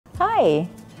Hi,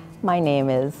 my name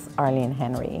is Arlene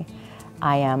Henry.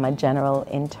 I am a general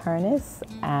internist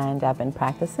and I've been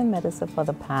practicing medicine for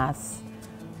the past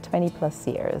 20 plus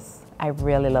years. I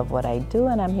really love what I do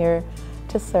and I'm here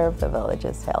to serve the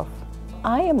Villages Health.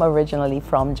 I am originally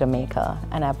from Jamaica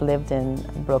and I've lived in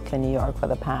Brooklyn, New York for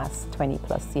the past 20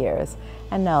 plus years.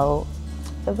 And now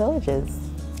the Villages,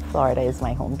 Florida is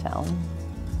my hometown.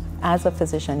 As a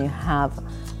physician, you have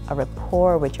a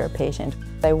rapport with your patient.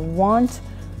 I want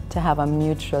to have a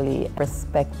mutually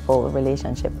respectful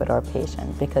relationship with our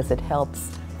patient because it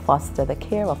helps foster the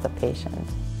care of the patient.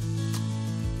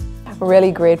 I'm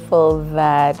really grateful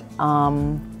that,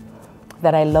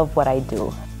 that I love what I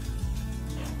do.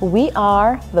 We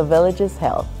are the Villages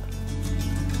Health.